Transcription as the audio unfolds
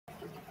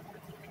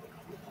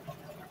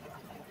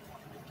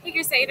Hey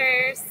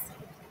Crusaders!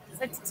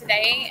 So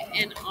today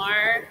in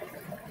our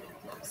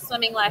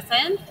swimming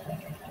lesson,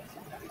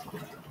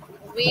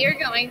 we are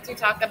going to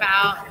talk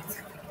about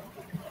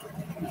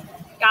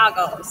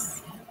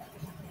goggles.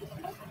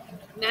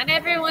 Not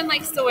everyone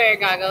likes to wear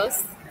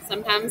goggles.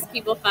 Sometimes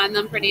people find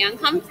them pretty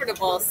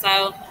uncomfortable,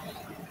 so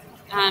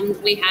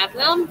we have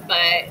them,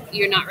 but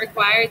you're not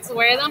required to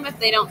wear them if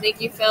they don't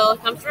make you feel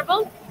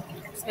comfortable.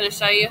 I'm just going to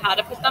show you how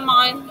to put them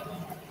on.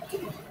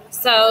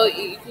 So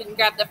you can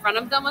grab the front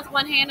of them with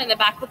one hand and the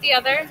back with the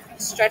other,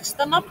 stretch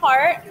them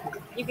apart.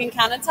 You can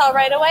kind of tell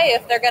right away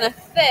if they're going to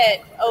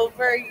fit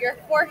over your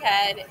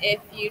forehead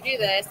if you do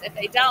this. If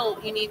they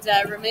don't, you need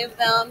to remove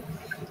them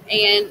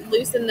and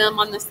loosen them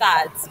on the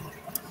sides.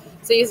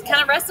 So you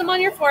kind of rest them on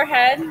your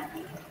forehead,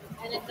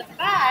 and at the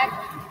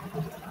back,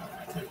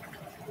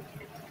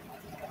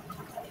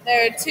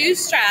 there are two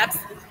straps.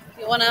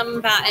 You want them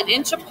about an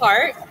inch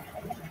apart,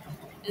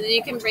 and then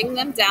you can bring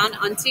them down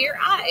onto your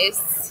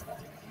eyes.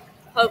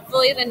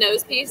 Hopefully the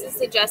nose piece is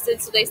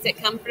adjusted so they sit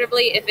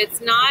comfortably. If it's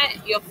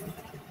not, you'll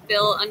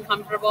feel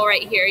uncomfortable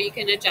right here. You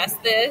can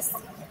adjust this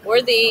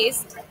or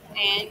these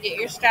and get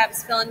your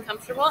straps feeling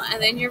comfortable,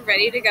 and then you're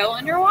ready to go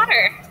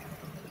underwater.